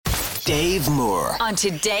Dave Moore on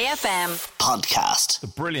Today FM podcast. The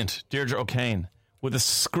brilliant Deirdre O'Kane with a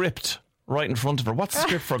script right in front of her. What's the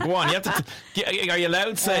script for? Go on. You have to. Are you allowed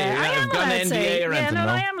to say? I've got an NDA or anything? No,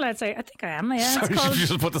 No, I am allowed to say. I think I am. Yeah, Sorry, it's called you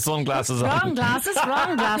just put the sunglasses on. wrong glasses.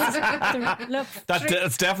 Look,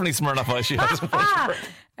 That's definitely Smirnoff Ice she has.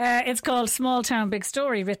 it's called Small Town Big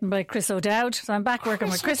Story, written by Chris O'Dowd. So I'm back working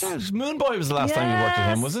with Chris. Moonboy was the last time you worked with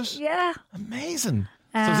him, was it? Yeah. Amazing.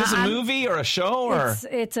 So is this a movie or a show or?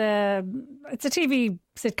 It's a TV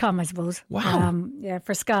sitcom, I suppose. Wow. Yeah,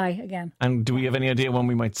 for Sky again. And do we have any idea when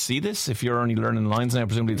we might see this? If you're only learning lines now,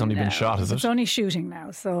 presumably it's only been shot, is it? It's only shooting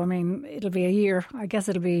now, so I mean, it'll be a year. I guess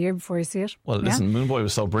it'll be a year before you see it. Well, listen, Moonboy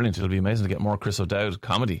was so brilliant. It'll be amazing to get more Chris O'Dowd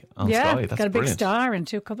comedy on Sky. Yeah, That's got a big brilliant. star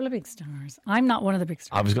and a couple of big stars. I'm not one of the big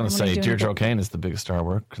stars. I was going to I'm say only doing Deirdre a bit. O'Kane is the biggest star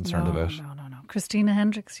we're concerned about. No. Christina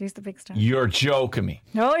Hendricks, she's the big star. You're joking me.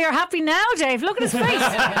 No, you're happy now, Dave. Look at his face.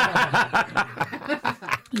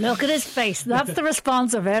 Look at his face. That's the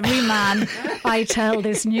response of every man I tell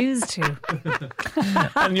this news to.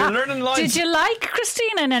 And you're learning lines. Did you like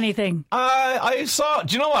Christina in anything? I saw.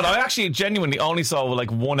 Do you know what? I actually genuinely only saw like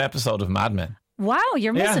one episode of Mad Men. Wow,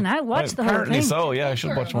 you're missing out. Watch the whole Apparently thing. so. Yeah, I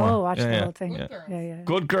should watch more. Oh, watch Yeah, the yeah, whole thing. yeah. Yeah.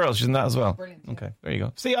 Good girl. She's in that as well. Okay, there you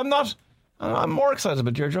go. See, I'm more excited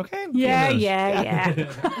about Deirdre O'Kane. Yeah.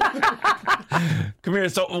 Come here.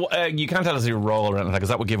 So you can't tell us your role or anything because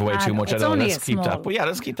that would give away too much. It's I know. only Let's a keep small- that. But yeah,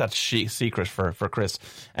 let's keep that secret for Chris.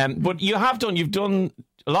 But you've done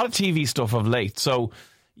a lot of TV stuff of late. So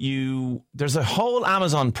there's a whole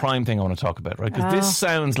Amazon Prime thing I want to talk about, right? Because this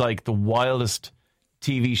sounds like the wildest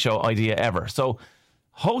TV show idea ever. So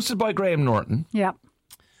hosted by Graham Norton. Yeah.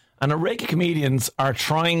 And a rake of comedians are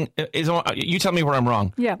trying. You tell me where I'm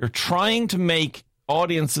wrong. Yeah. You're trying to make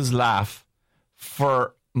audiences laugh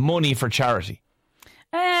for money for charity.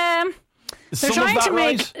 They're Some trying of that to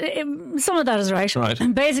make right? some of that is right. Right.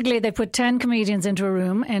 And basically, they put 10 comedians into a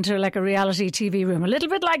room, into like a reality TV room, a little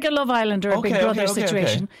bit like a Love Island or a Big Brother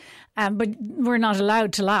situation. But we're not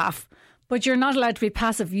allowed to laugh. But you're not allowed to be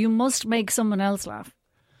passive. You must make someone else laugh.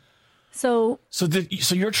 So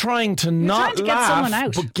you're trying to not trying to get laugh, someone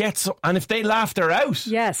out. but and if they laugh, they're out.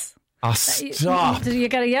 yes. Oh, stop. You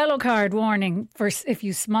get a yellow card warning for if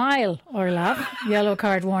you smile or laugh, yellow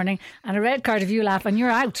card warning, and a red card if you laugh and you're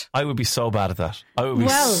out. I would be so bad at that. I would be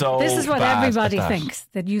so this is what bad everybody at that. thinks,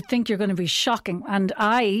 that you think you're going to be shocking. And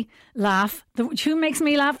I laugh. Who makes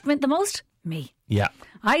me laugh the most? Me. Yeah.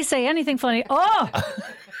 I say anything funny. Oh,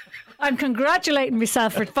 I'm congratulating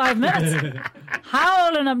myself for 5 minutes.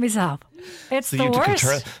 Howling at myself. It's So the you worst.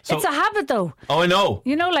 so- It's a habit though. Oh, I know.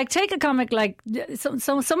 You know, like take a comic like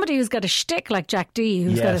somebody who's got a shtick like Jack D,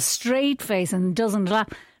 who's got a Yes. straight face and doesn't laugh.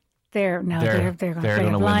 They're going They're to play gonna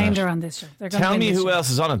a win blinder that. on this show. They're gonna Tell win me this who show. else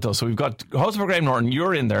is on it though. So we've got host for Graham Norton.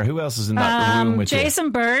 You're in there. Who else is in that room with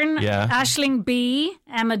Jason Byrne, Yeah. Aisling B,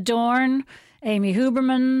 Emma Dorn, Amy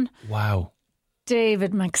Huberman, you? Wow.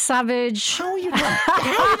 David McSavage. How are you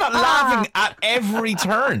not laughing at every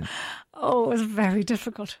turn Oh, it was very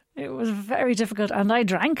difficult. It was very difficult. And I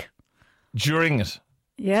drank. during it?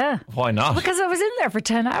 Yeah. Why not? Because I was in there for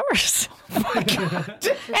 10 hours.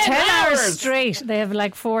 10 hours straight. They have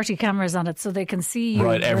like 40 cameras on it so they can see you.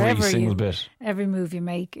 Right, every wherever single bit. Every move you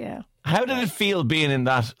make, yeah. How did it feel being in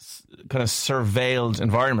that kind of surveilled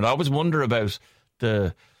environment? I always wonder about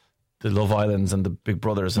the Love Islands and the Big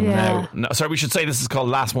Brothers. And Yeah. now, sorry, we should say this is called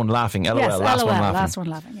Last One Laughing. LOL, Yes, Last LOL, One Laughing. Last One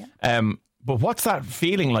Laughing, yeah. But what's that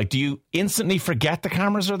feeling like? Do you instantly forget the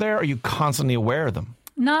cameras are there, or are you constantly aware of them?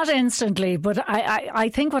 Not instantly, but I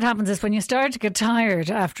think what happens is when you start to get tired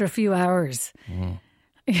after a few hours,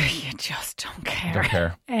 you just don't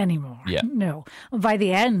care, anymore. Yeah. No. By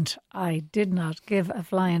the end, I did not give a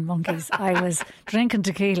flying monkeys. I was drinking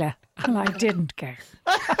tequila and I didn't care.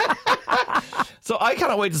 So I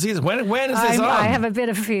cannot wait to see this. When is this on? I have a bit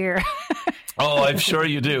of fear. Oh, I'm sure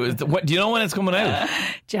you do. Do you know when it's coming out?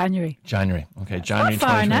 January. Okay, January not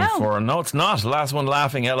far 2024. No, it's not. Last One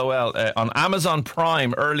Laughing, LOL, on Amazon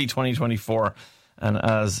Prime, early 2024. And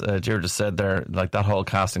as Deirdre said there, like that whole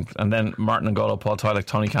casting, and then Martin and Golo, Paul Tyler,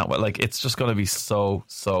 Tony Cantwell, like it's just going to be so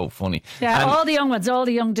funny. Yeah, And- all the young ones, all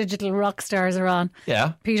the young digital rock stars are on.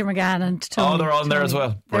 Yeah. Peter McGann and Tony. Oh, they're on there as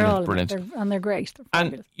well. Brilliant, brilliant. And they're great. They're And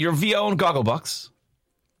fabulous. your VO and Gogglebox.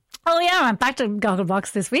 Oh yeah, I'm back to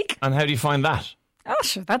Gogglebox this week. And how do you find that? Oh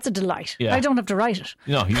sure, that's a delight. Yeah. I don't have to write it.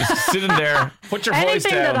 You know, you just sit in there, put your voice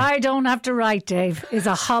Anything down. that I don't have to write, Dave, is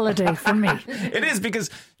a holiday for me. It is,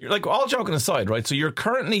 because you're like, all joking aside, right? So you're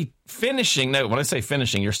currently finishing now. When I say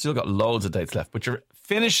finishing, you're still got loads of dates left, but you're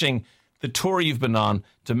finishing the tour you've been on,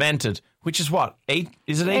 Demented, which is what,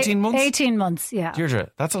 18 months? 18 months, yeah.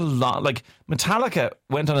 Deirdre, that's a lot. Like, Metallica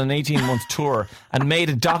went on an 18-month tour and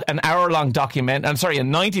made an hour-long document. I'm sorry, a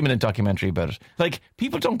 90-minute documentary about it. Like,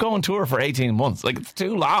 people don't go on tour for 18 months. Like, it's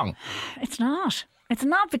too long. It's not. It's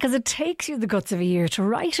not, because it takes you the guts of a year to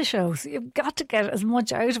write a show. So you've got to get as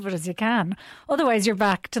much out of it as you can. Otherwise, you're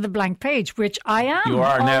back to the blank page, which I am. You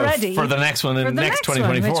are already now for the next one in the next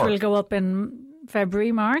 2024. Which will go up in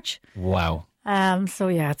February, March. Wow. So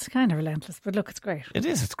yeah, it's kind of relentless, but look, it's great. It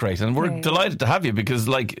is, it's great, and we're delighted to have you, because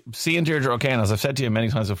like seeing Deirdre O'Kane, as I've said to you many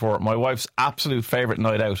times before, my wife's absolute favourite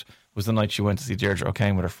night out was the night she went to see Deirdre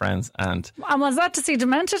O'Kane with her friends. And was that to see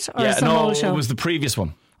Demented or some old show? It was the previous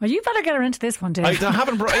one. Well, you better get her into this one, Dave. I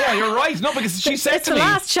haven't yeah, you're right. No, because she said to me... It's the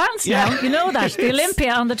last chance now. You know that. The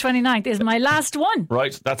Olympia on the 29th is my last one.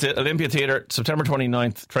 Right, that's it. Olympia Theatre, September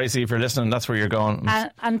 29th. Tracy, if you're listening, that's where you're going.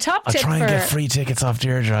 And top I'll tip try and get free tickets off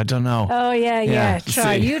Deirdre. I don't know. Oh, yeah.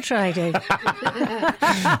 Try. You try, Dave.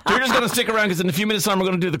 Deirdre's going to stick around, because in a few minutes' time we're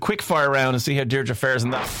going to do the quick fire round and see how Deirdre fares in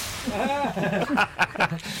that.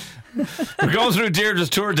 We're going through Deirdre's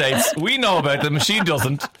tour dates. We know about them, she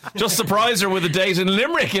doesn't. Just surprise her with a date in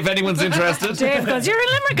Limerick if anyone's interested. Dave goes, "You're in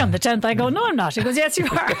Limerick on the 10th." I go, "No, I'm not." He goes, "Yes, you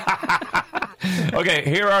are." Okay,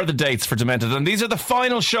 here are the dates for Demented, and these are the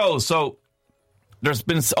final shows. So there's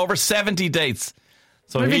been over 70 dates.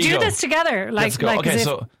 So we do this together. Let's go. Okay,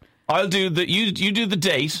 so I'll do the you do the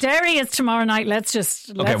date. Derry is tomorrow night. Let's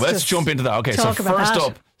jump into that. Okay, so first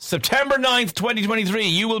up, September 9th, 2023,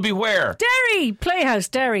 you will be where? Derry! Playhouse,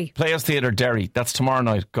 Derry. Playhouse Theatre, Derry. That's tomorrow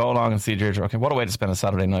night. Go along and see Deirdre. Okay, what a way to spend a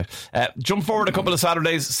Saturday night. Jump forward a couple of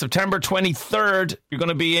Saturdays. September 23rd, you're going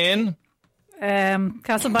to be in...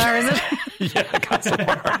 Castlebar, is it? Yeah,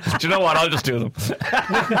 Castlebar. Do you know what? I'll just do them.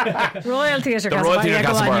 Royal Theatre, the Royal Theatre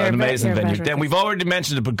Castlebar, an amazing venue. Then we've already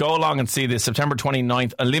mentioned it, but go along and see this September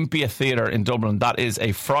 29th, Olympia Theatre in Dublin. That is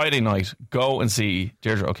a Friday night. Go and see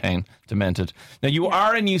Deirdre O'Kane, Demented. Now, you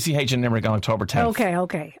are in UCH in Limerick on October 10th.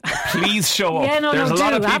 Okay. Please show up. There's a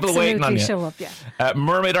lot of people waiting on you. Show up, yeah.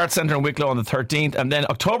 Mermaid Arts Centre in Wicklow on the 13th, and then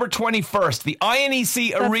October 21st, the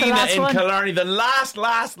INEC Arena in Killarney, the last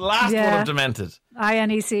one of Demented.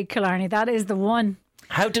 INEC Killarney, that is the one.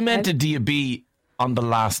 How demented do you be on the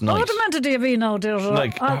last night? How demented do you be now, Deirdre?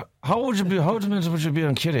 Like, how would you be? How demented would you be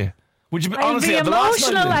on Kitty? Would you be honestly I'll be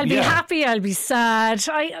emotional? The last night, I'll be happy. I'll be sad.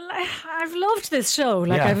 I've loved this show.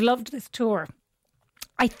 I've loved this tour.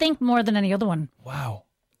 I think more than any other one. Wow,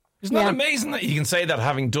 isn't that amazing that you can say that,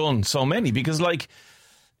 having done so many? Because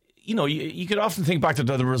you know, you could often think back to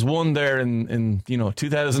there was one there in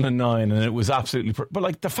 2009, and it was absolutely but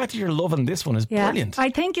like the fact that you're loving this one is brilliant.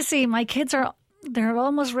 I think, you see, my kids they're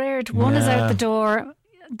almost reared. One is out the door.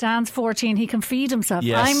 Dan's 14, he can feed himself.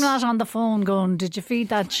 Yes. I'm not on the phone going, "Did you feed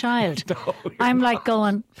that child?" No, I'm like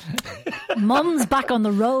going, "Mum's back on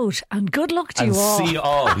the road, and good luck to you all." See you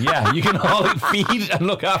all. Yeah, you can all feed and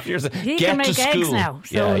look after yourself. He can make eggs now,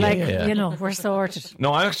 so we're sorted.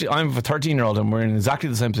 No, I'm a 13-year-old, and we're in exactly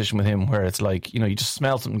the same position with him, where it's like, you just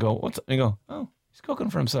smell something and go, "What's that?" And you go, "Oh, he's cooking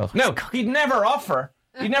for himself." No, he'd never offer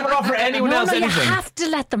anyone else anything. You have to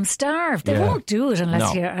let them starve. They won't do it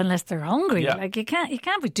unless they're hungry. Yeah. Like you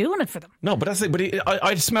can't be doing it for them. No, but that's it. But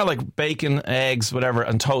I'd smell like bacon, eggs, whatever,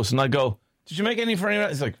 and toast, and I'd go, "Did you make any for anyone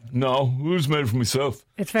else?" He's like, "No, I just made it for myself."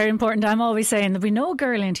 It's very important. I'm always saying there'll be no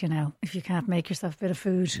girl into you now if you can't make yourself a bit of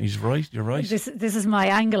food. He's right. You're right. This is my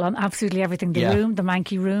angle on absolutely everything. The room, the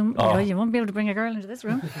manky room. Oh. You won't be able to bring a girl into this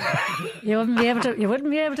room. You wouldn't be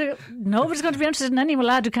able to. Nobody's going to be interested in any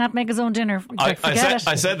lad who can't make his own dinner. I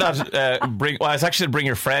said that. I actually said bring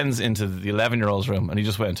your friends into the 11-year-old's room, and he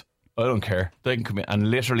just went, "I don't care. They can come in."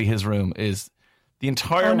 And literally, his room is the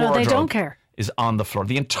entire wardrobe. They don't care. Is on the floor.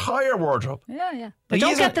 The entire wardrobe. Yeah. They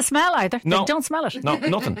don't get the smell either. No, they don't smell it. No,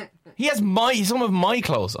 nothing. He has some of my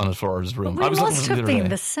clothes on the floor of his room. We must have been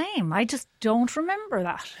the same. I just don't remember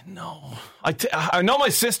that. No. I know my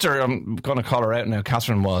sister, I'm going to call her out now,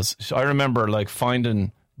 Catherine was. I remember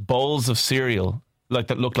finding bowls of cereal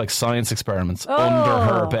that looked like science experiments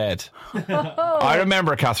under her bed. I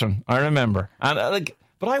remember, Catherine. I remember. And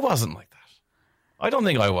but I wasn't like that. I don't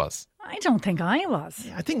think I was. I don't think I was.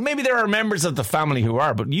 Yeah, I think maybe there are members of the family who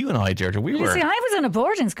are, but you and I, Deirdre, we were. You see, I was in a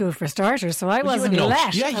boarding school for starters, so I wasn't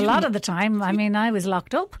let. A lot of the time, I was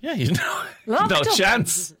locked up. Yeah, no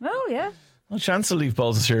chance. Oh, yeah. No chance to leave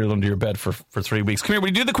bowls of cereal under your bed for 3 weeks. Come here, will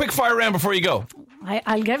you do the quick fire round before you go?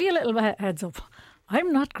 I'll give you a little heads up.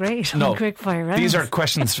 I'm not great on quick fire rounds. These are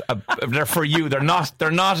questions. They're for you. They're not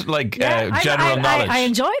like general knowledge. I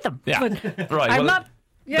enjoy them. Yeah, but right. I'm not.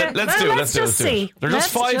 Yeah, let's do it. They're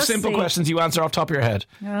just 5 simple questions you answer off the top of your head.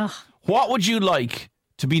 Ugh. What would you like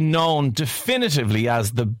to be known definitively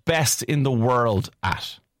as the best in the world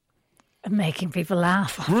at? Making people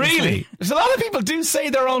laugh. Obviously. Really? There's a lot of people do say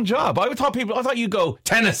their own job. I thought you'd go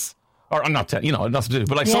tennis. Or not tennis, nothing to do.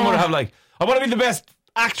 But like someone would have like, I want to be the best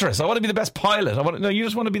actress. I want to be the best pilot. No, you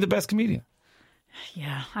just want to be the best comedian.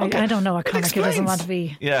 Yeah, I don't know a comic who doesn't want to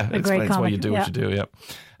be a great comic. Why you do what you do,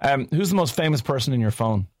 who's the most famous person in your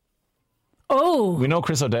phone? Oh. We know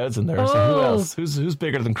Chris O'Dowd's in there, so who else? Who's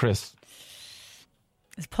bigger than Chris?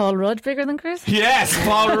 Is Paul Rudd bigger than Chris? Yes,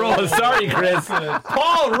 Paul Rudd. Sorry, Chris.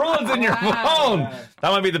 Paul Rudd's in your phone.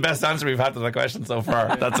 That might be the best answer we've had to that question so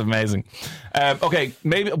far. That's amazing. Okay,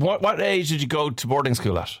 maybe what age did you go to boarding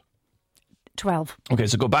school at? 12. Okay,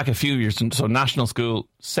 so go back a few years. So national school,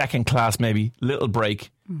 second class maybe, little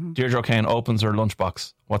break. Deirdre O'Kane opens her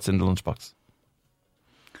lunchbox. What's in the lunchbox?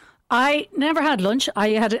 I never had lunch. I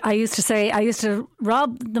used to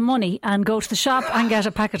rob the money and go to the shop and get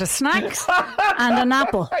a packet of snacks and an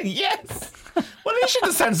apple. Yes. Well, you should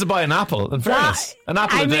have sense to buy an apple, in fairness. An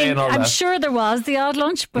apple a day and all that. I'm sure there was the odd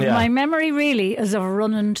lunch, but my memory really is of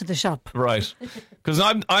running to the shop. Right. Because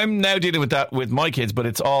I'm now dealing with that with my kids, but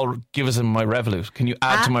it's all give us my Revolut. Can you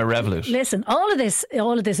add to my Revolut? Listen, all of this,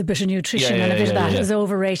 a bit of nutrition and a bit of that is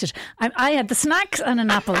overrated. I had the snacks and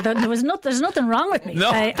an apple. There's nothing wrong with me. No,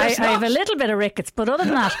 I have a little bit of rickets, but other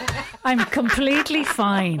than that, I'm completely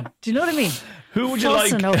fine. Do you know what I mean? Who would you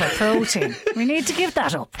like? Fussing over protein. We need to give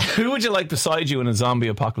that up. Who would you like beside you in a zombie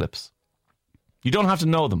apocalypse? You don't have to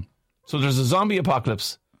know them. So there's a zombie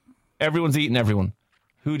apocalypse. Everyone's eating everyone.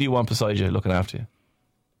 Who do you want beside you looking after you?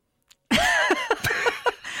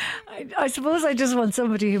 I suppose I just want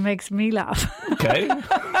somebody who makes me laugh. Okay.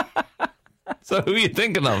 So who are you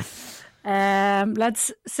thinking of?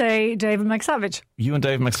 Let's say David McSavage. You and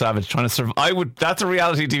David McSavage trying to survive. That's a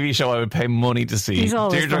reality TV show I would pay money to see. He's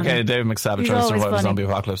always Deirdre O'Kane and David McSavage trying to survive a zombie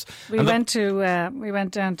apocalypse. We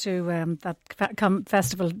went down to that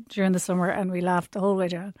festival during the summer and we laughed the whole way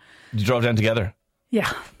down. You drove down together?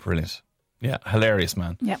 Yeah. Brilliant. Yeah, hilarious,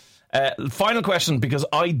 man. Yeah. Final question, because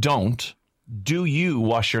I don't. Do you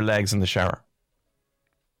wash your legs in the shower?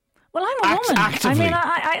 Well, I'm a woman. Actively. I mean,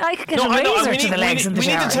 I could get a razor to the legs in the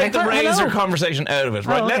shower. We need to take the razor conversation out of it,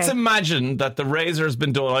 right? Okay. Let's imagine that the razor has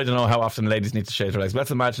been done. I don't know how often ladies need to shave their legs, but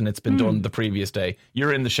let's imagine it's been done the previous day.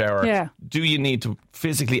 You're in the shower. Yeah. Do you need to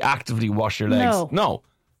physically, actively wash your legs? No.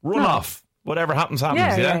 Run off. Whatever happens.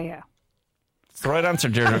 Yeah. That's the right answer,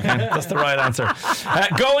 Deirdre O'Kane. That's the right answer.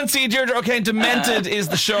 Go and see Deirdre O'Kane. Demented is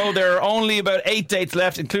the show. There are only about 8 dates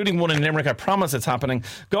left, including one in Limerick. I promise it's happening.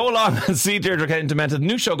 Go along and see Deirdre O'Kane Demented.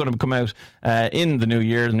 New show going to come out in the new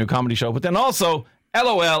year, the new comedy show. But then also,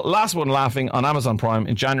 LOL, Last One Laughing on Amazon Prime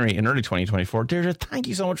in January, in early 2024. Deirdre, thank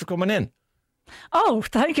you so much for coming in. Oh,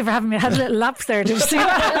 thank you for having me. I had a little lapse there. Did you see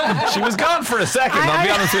that? She was gone for a second, I'll be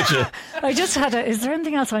honest with you. I just had is there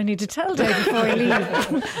anything else I need to tell Dave before I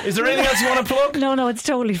leave? Is there anything else you want to plug? No, it's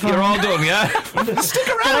totally fine. You're all done, yeah? Stick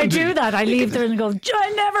around. But I do that. I leave there and go, I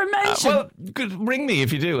never mentioned. Well, good, ring me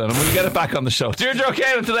if you do, and we'll get it back on the show. Deirdre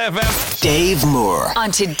O'Kane on Today FM. Dave Moore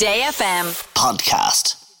on Today FM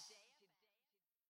podcast.